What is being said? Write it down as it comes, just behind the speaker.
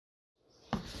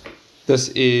This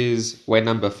is way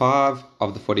number 5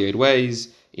 of the 48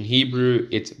 ways. In Hebrew,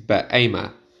 it's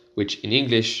ba'ema, which in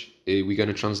English we're going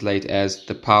to translate as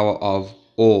the power of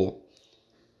awe.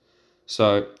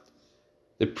 So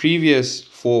the previous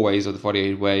 4 ways of the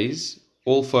 48 ways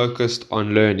all focused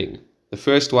on learning. The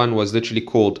first one was literally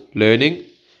called learning,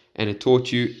 and it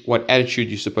taught you what attitude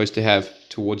you're supposed to have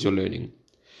towards your learning.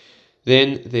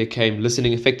 Then there came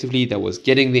listening effectively, that was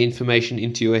getting the information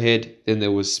into your head. Then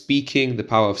there was speaking, the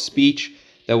power of speech,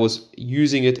 that was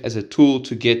using it as a tool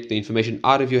to get the information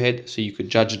out of your head so you could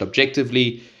judge it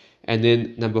objectively. And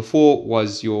then number 4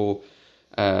 was your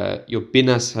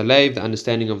binas halev, the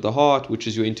understanding of the heart, which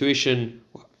is your intuition,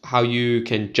 how you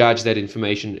can judge that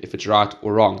information if it's right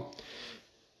or wrong.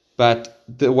 But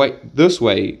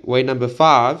way number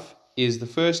 5 is the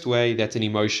first way, that's an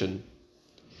emotion.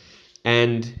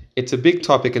 And it's a big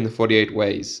topic in the 48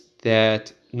 ways,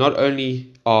 that not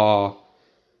only are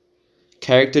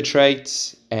character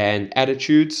traits and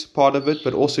attitudes part of it,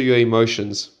 but also your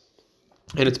emotions.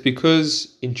 And it's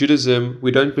because in Judaism, we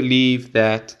don't believe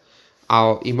that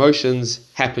our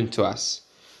emotions happen to us.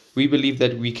 We believe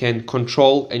that we can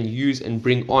control and use and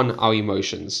bring on our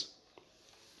emotions.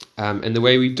 And the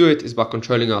way we do it is by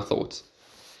controlling our thoughts.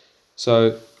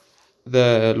 So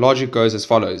the logic goes as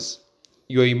follows.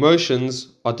 Your emotions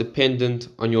are dependent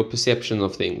on your perception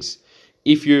of things.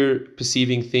 If you're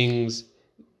perceiving things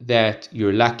that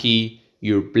you're lucky,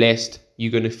 you're blessed,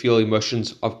 you're going to feel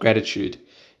emotions of gratitude.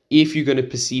 If you're going to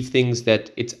perceive things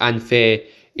that it's unfair,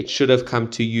 it should have come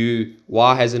to you,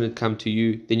 why hasn't it come to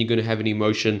you, then you're going to have an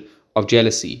emotion of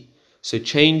jealousy. So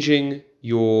changing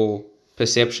your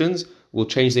perceptions will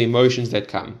change the emotions that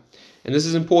come. And this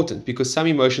is important because some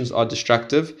emotions are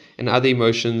destructive and other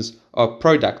emotions are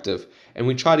productive. And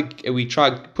we try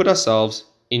to put ourselves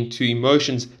into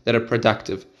emotions that are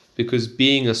productive, because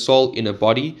being a soul in a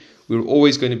body, we're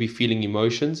always going to be feeling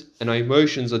emotions, and our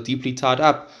emotions are deeply tied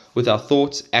up with our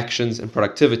thoughts, actions, and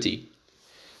productivity.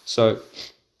 So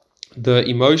the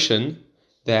emotion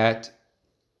that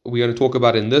we're going to talk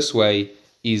about in this way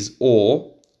is awe,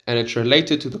 and it's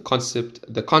related to the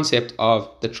concept of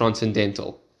the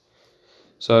transcendental.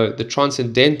 So the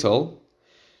transcendental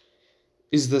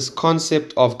is this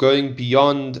concept of going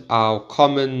beyond our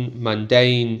common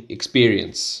mundane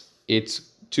experience. It's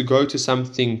to go to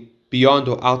something beyond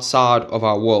or outside of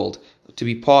our world, to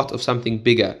be part of something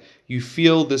bigger. You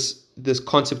feel this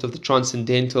concept of the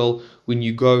transcendental when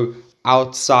you go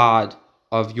outside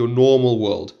of your normal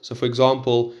world. So for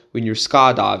example, when you're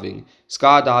skydiving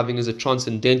is a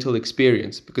transcendental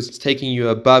experience because it's taking you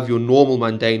above your normal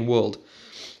mundane world.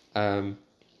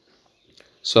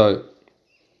 So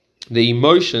the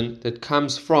emotion that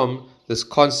comes from this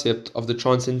concept of the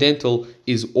transcendental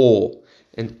is awe.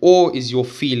 And awe is your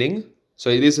feeling. So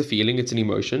it is a feeling, it's an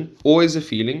emotion. Awe is a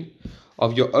feeling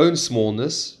of your own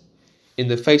smallness in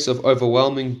the face of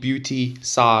overwhelming beauty,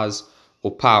 size,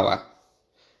 or power.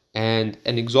 And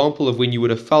an example of when you would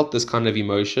have felt this kind of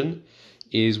emotion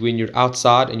is when you're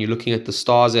outside and you're looking at the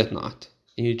stars at night.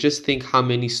 And you just think how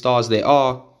many stars there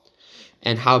are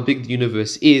and how big the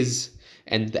universe is,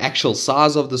 and the actual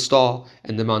size of the star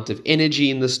and the amount of energy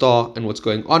in the star and what's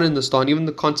going on in the star, and even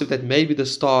the concept that maybe the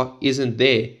star isn't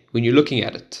there when you're looking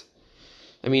at it.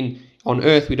 I mean, on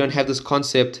Earth, we don't have this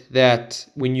concept that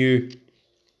when you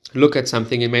look at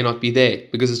something, it may not be there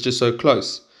because it's just so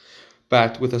close.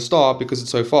 But with a star, because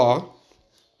it's so far,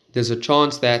 there's a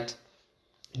chance that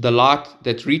the light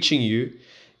that's reaching you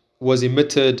was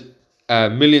emitted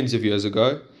millions of years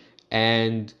ago,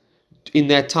 and in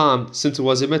that time, since it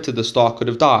was emitted, the star could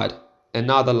have died, and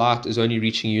now the light is only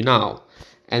reaching you now.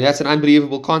 And that's an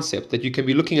unbelievable concept, that you can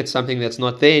be looking at something that's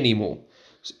not there anymore.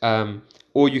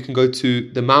 Or you can go to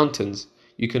the mountains.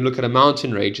 You can look at a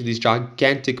mountain range, these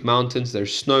gigantic mountains. They're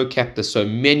snow-capped. There's so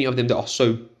many of them. They are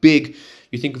so big.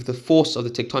 You think of the force of the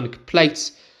tectonic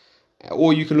plates.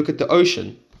 Or you can look at the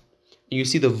ocean. You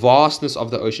see the vastness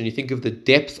of the ocean. You think of the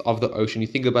depth of the ocean. You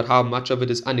think about how much of it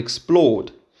is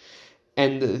unexplored.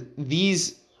 And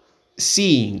these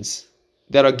scenes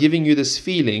that are giving you this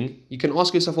feeling, you can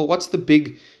ask yourself, well, what's the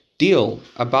big deal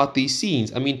about these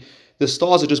scenes? I mean, the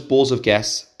stars are just balls of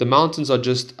gas, the mountains are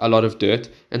just a lot of dirt,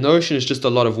 and the ocean is just a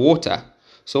lot of water.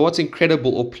 So what's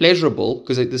incredible or pleasurable,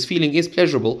 because this feeling is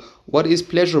pleasurable, what is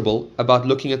pleasurable about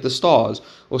looking at the stars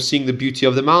or seeing the beauty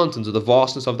of the mountains or the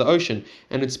vastness of the ocean?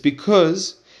 And it's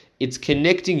because it's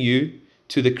connecting you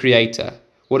to the Creator.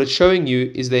 What it's showing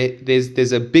you is that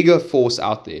there's a bigger force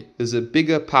out there. There's a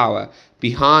bigger power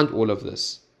behind all of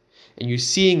this. And you're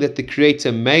seeing that the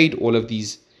Creator made all of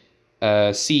these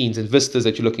scenes and vistas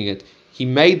that you're looking at. He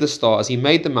made the stars, He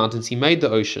made the mountains, He made the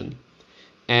ocean.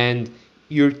 And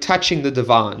you're touching the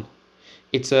divine.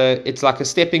 it's like a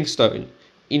stepping stone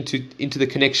into the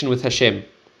connection with Hashem.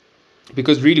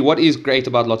 Because really, what is great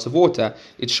about lots of water?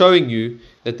 It's showing you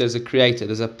that there's a creator,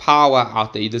 there's a power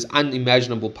out there, there's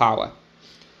unimaginable power.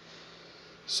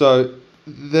 So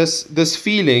this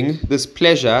feeling, this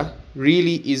pleasure,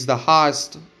 really is the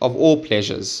highest of all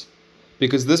pleasures,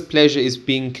 because this pleasure is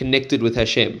being connected with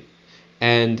Hashem.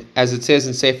 And as it says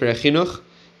in Sefer HaChinuch,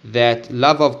 that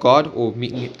love of God, or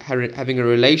having a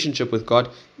relationship with God,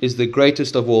 is the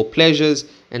greatest of all pleasures.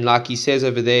 And like he says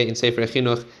over there in Sefer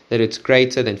HaChinuch, that it's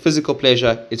greater than physical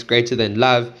pleasure, it's greater than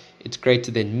love, it's greater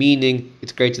than meaning,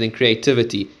 it's greater than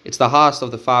creativity. It's the highest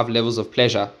of the 5 levels of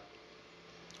pleasure.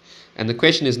 And the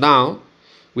question is now,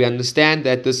 we understand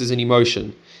that this is an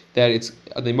emotion, that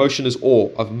the emotion is awe,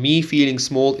 of me feeling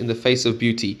small in the face of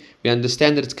beauty. We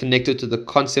understand that it's connected to the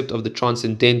concept of the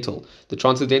transcendental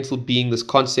being this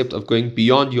concept of going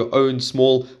beyond your own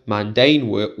small mundane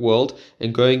world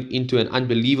and going into an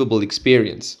unbelievable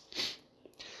experience.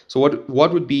 So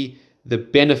what would be the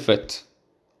benefit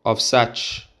of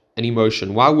such an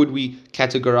emotion? Why would we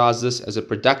categorize this as a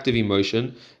productive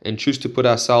emotion and choose to put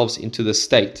ourselves into this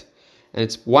state? And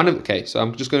it's so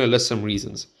I'm just going to list some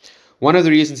reasons. One of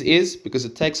the reasons is because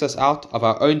it takes us out of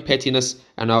our own pettiness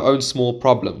and our own small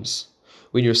problems.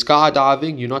 When you're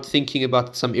skydiving, you're not thinking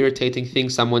about some irritating thing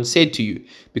someone said to you,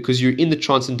 because you're in the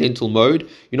transcendental mode.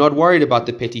 You're not worried about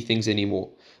the petty things anymore.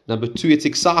 Number 2, it's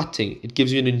exciting. It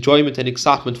gives you an enjoyment and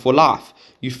excitement for life.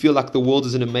 You feel like the world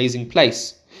is an amazing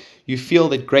place. You feel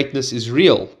that greatness is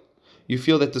real. You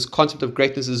feel that this concept of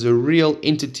greatness is a real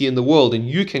entity in the world, and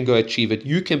you can go achieve it.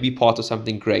 You can be part of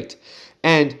something great.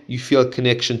 And you feel a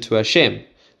connection to Hashem.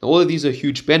 Now, all of these are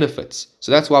huge benefits.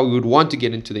 So that's why we would want to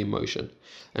get into the emotion.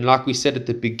 And like we said at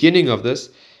the beginning of this,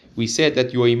 we said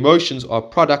that your emotions are a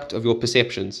product of your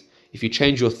perceptions. If you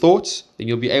change your thoughts, then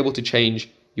you'll be able to change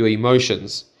your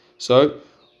emotions. So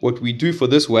what we do for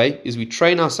this way is we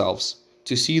train ourselves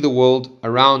to see the world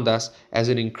around us as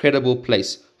an incredible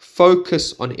place.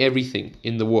 Focus on everything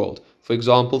in the world. For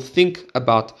example, think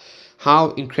about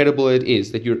how incredible it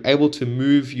is that you're able to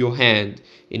move your hand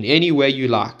in any way you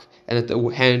like, and that the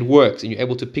hand works and you're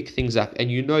able to pick things up, and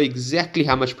you know exactly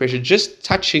how much pressure. Just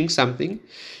touching something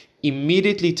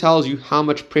immediately tells you how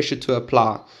much pressure to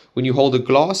apply. When you hold a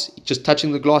glass, just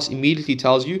touching the glass immediately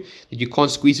tells you that you can't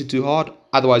squeeze it too hard,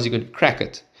 otherwise you're going to crack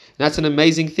it. And that's an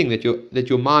amazing thing, that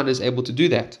your mind is able to do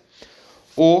that.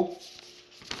 Or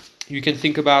you can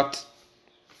think about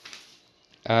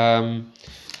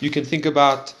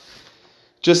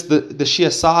just the sheer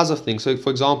size of things. So,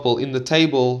 for example, in the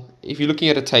table, if you're looking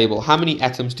at a table, how many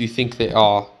atoms do you think there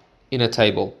are in a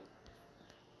table?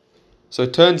 So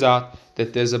it turns out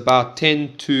that there's about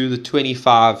 10 to the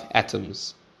 25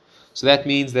 atoms. So that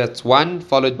means that's 1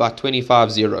 followed by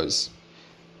 25 zeros.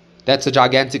 That's a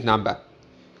gigantic number.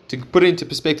 To put it into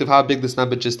perspective how big this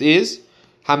number just is,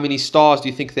 how many stars do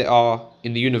you think there are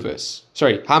in the universe?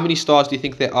 How many stars do you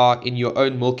think there are in your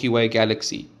own Milky Way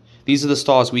galaxy? These are the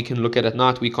stars we can look at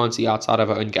night. We can't see outside of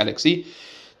our own galaxy.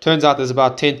 Turns out there's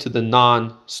about 10 to the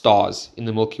 9 stars in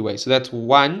the Milky Way. So that's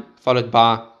 1 followed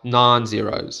by 9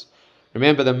 zeros.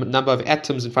 Remember, the number of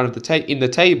atoms in front of in the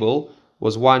table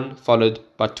was 1 followed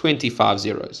by 25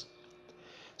 zeros.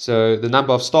 So the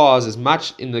number of stars is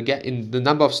the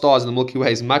number of stars in the Milky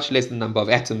Way is much less than the number of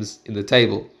atoms in the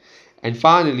table. And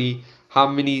finally, how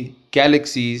many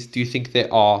galaxies do you think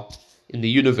there are in the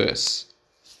universe?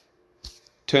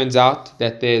 Turns out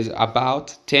that there's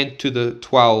about 10 to the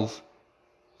 12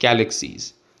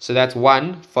 galaxies. So that's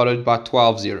 1 followed by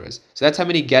 12 zeros. So that's how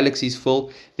many galaxies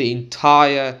fill the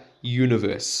entire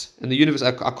universe. And the universe,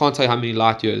 I can't tell you how many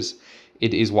light years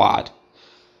it is wide.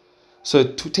 So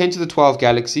 10 to the 12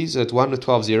 galaxies, so that's 1 with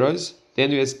 12 zeros. Then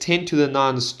there's 10 to the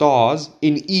 9 stars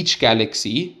in each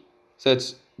galaxy. So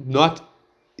it's not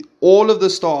all of the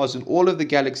stars and all of the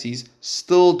galaxies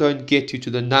still don't get you to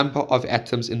the number of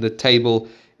atoms in the table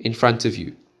in front of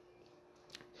you.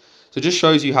 So it just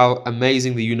shows you how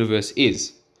amazing the universe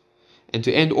is. And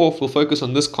to end off, we'll focus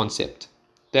on this concept,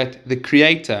 that the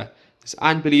Creator, this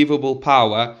unbelievable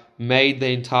power, made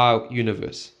the entire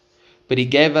universe. But He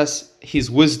gave us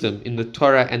His wisdom in the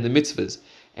Torah and the mitzvahs.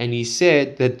 And He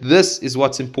said that this is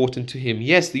what's important to Him.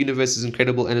 Yes, the universe is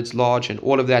incredible and it's large and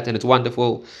all of that and it's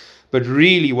wonderful. But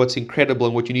really what's incredible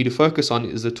and what you need to focus on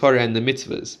is the Torah and the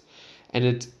mitzvahs. And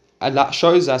it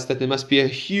shows us that there must be a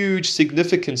huge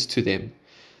significance to them.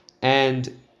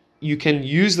 And you can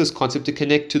use this concept to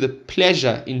connect to the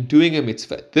pleasure in doing a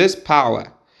mitzvah. This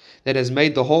power that has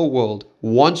made the whole world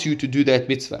wants you to do that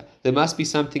mitzvah. There must be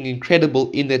something incredible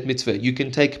in that mitzvah. You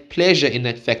can take pleasure in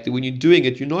that fact that when you're doing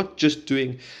it, you're not just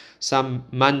doing some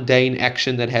mundane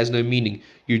action that has no meaning.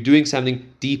 You're doing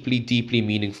something deeply, deeply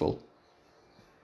meaningful.